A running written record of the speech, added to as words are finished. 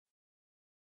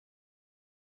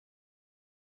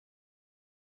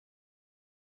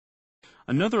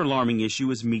Another alarming issue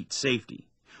is meat safety.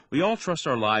 We all trust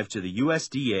our lives to the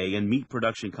USDA and meat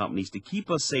production companies to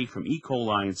keep us safe from E.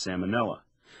 coli and salmonella,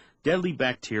 deadly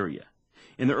bacteria.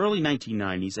 In the early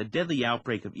 1990s, a deadly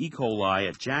outbreak of E. coli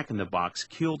at Jack in the Box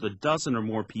killed a dozen or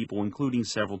more people, including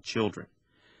several children.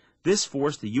 This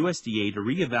forced the USDA to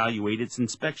reevaluate its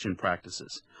inspection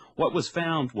practices. What was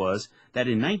found was that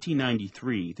in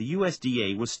 1993, the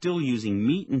USDA was still using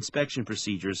meat inspection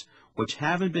procedures which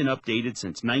haven't been updated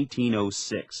since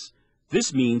 1906.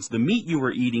 This means the meat you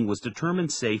were eating was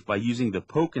determined safe by using the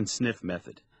poke and sniff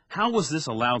method. How was this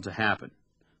allowed to happen?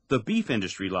 The beef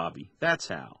industry lobby, that's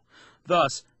how.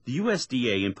 Thus, the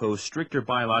USDA imposed stricter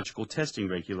biological testing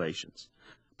regulations.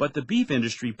 But the beef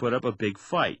industry put up a big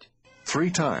fight.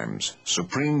 3 times,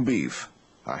 Supreme Beef,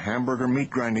 a hamburger meat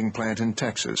grinding plant in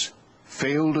Texas,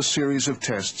 failed a series of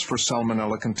tests for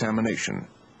salmonella contamination,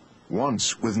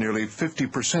 once with nearly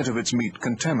 50% of its meat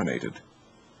contaminated.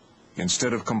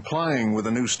 Instead of complying with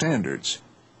the new standards,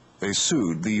 they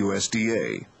sued the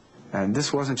USDA. And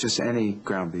this wasn't just any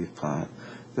ground beef plant.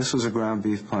 This was a ground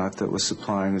beef plant that was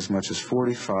supplying as much as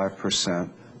 45%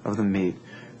 of the meat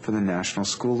for the National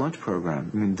School Lunch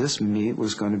Program. I mean, this meat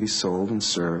was going to be sold and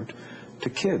served to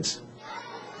kids.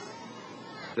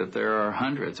 That there are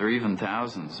hundreds or even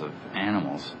thousands of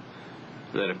animals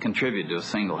that have contributed to a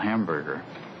single hamburger.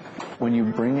 When you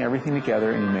bring everything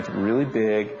together and you make it really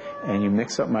big and you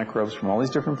mix up microbes from all these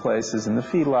different places in the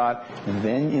feedlot and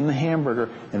then in the hamburger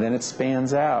and then it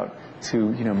spans out to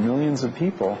millions of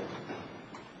people,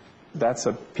 that's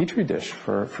a petri dish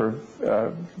for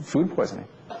food poisoning.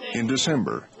 In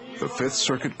December, the Fifth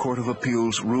Circuit Court of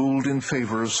Appeals ruled in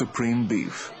favor of Supreme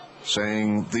Beef,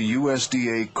 saying the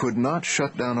USDA could not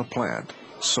shut down a plant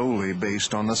solely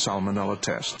based on the salmonella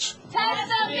tests. Test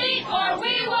the beef or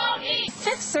we won't eat!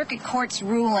 Fifth Circuit Court's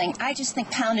ruling, I just think,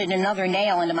 pounded another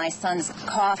nail into my son's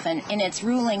coffin in its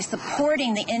ruling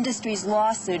supporting the industry's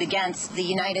lawsuit against the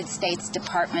United States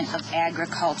Department of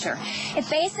Agriculture. It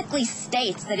basically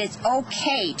states that it's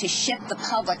okay to ship the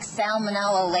public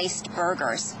salmonella-laced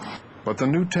burgers. But the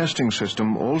new testing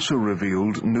system also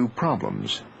revealed new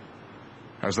problems.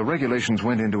 As the regulations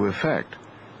went into effect,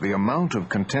 the amount of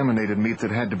contaminated meat that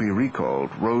had to be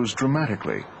recalled rose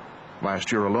dramatically.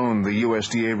 Last year alone, the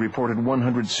USDA reported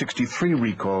 163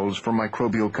 recalls for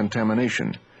microbial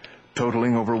contamination,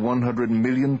 totaling over 100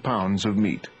 million pounds of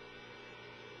meat.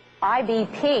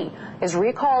 IBP is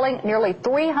recalling nearly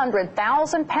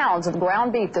 300,000 pounds of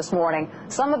ground beef this morning.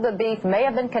 Some of the beef may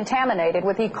have been contaminated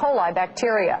with E. coli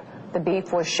bacteria. The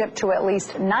beef was shipped to at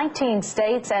least 19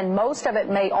 states, and most of it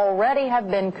may already have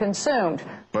been consumed.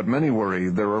 But many worry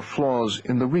there are flaws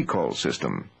in the recall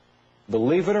system.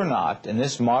 Believe it or not, in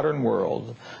this modern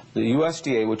world, the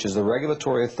USDA, which is the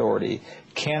regulatory authority,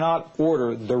 cannot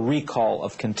order the recall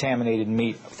of contaminated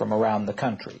meat from around the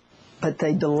country. But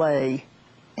they delay,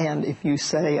 and if you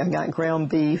say, I got ground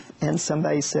beef, and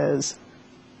somebody says,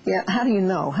 yeah, how do you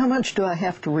know? How much do I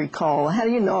have to recall? How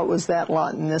do you know it was that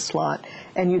lot and this lot?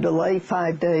 And you delay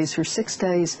 5 days or 6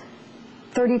 days,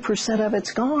 30% of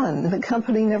it's gone. The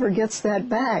company never gets that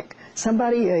back.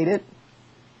 Somebody ate it,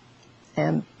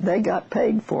 and they got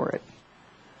paid for it.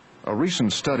 A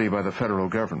recent study by the federal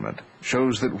government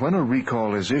shows that when a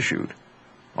recall is issued,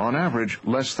 on average,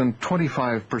 less than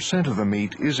 25% of the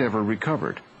meat is ever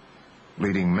recovered,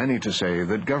 leading many to say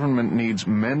that government needs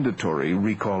mandatory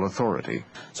recall authority.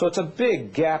 So it's a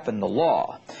big gap in the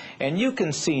law. And you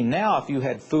can see now if you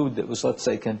had food that was, let's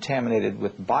say, contaminated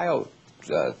with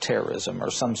bioterrorism or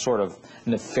some sort of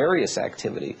nefarious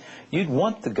activity, you'd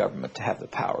want the government to have the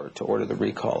power to order the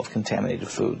recall of contaminated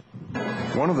food.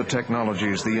 One of the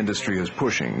technologies the industry is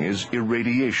pushing is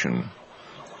irradiation.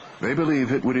 They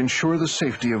believe it would ensure the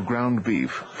safety of ground beef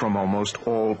from almost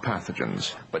all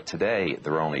pathogens. But today,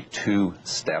 there are only 2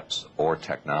 steps or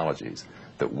technologies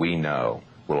that we know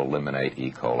will eliminate E.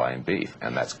 coli in beef,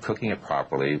 and that's cooking it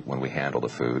properly when we handle the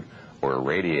food or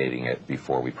irradiating it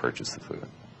before we purchase the food.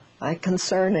 My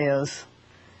concern is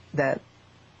that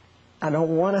I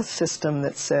don't want a system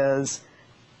that says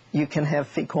you can have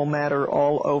fecal matter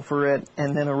all over it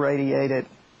and then irradiate it.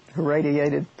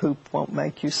 Irradiated poop won't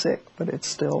make you sick, but it's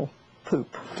still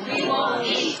poop. We won't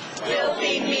eat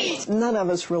filthy meat. None of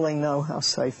us really know how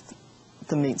safe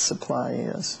the meat supply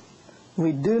is.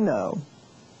 We do know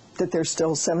that there's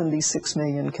still 76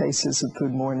 million cases of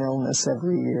foodborne illness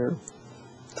every year,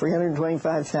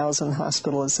 325,000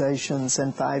 hospitalizations,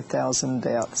 and 5,000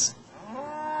 deaths.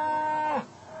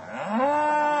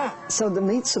 So the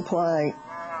meat supply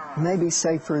may be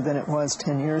safer than it was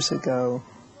 10 years ago,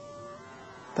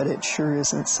 but it sure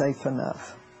isn't safe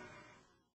enough.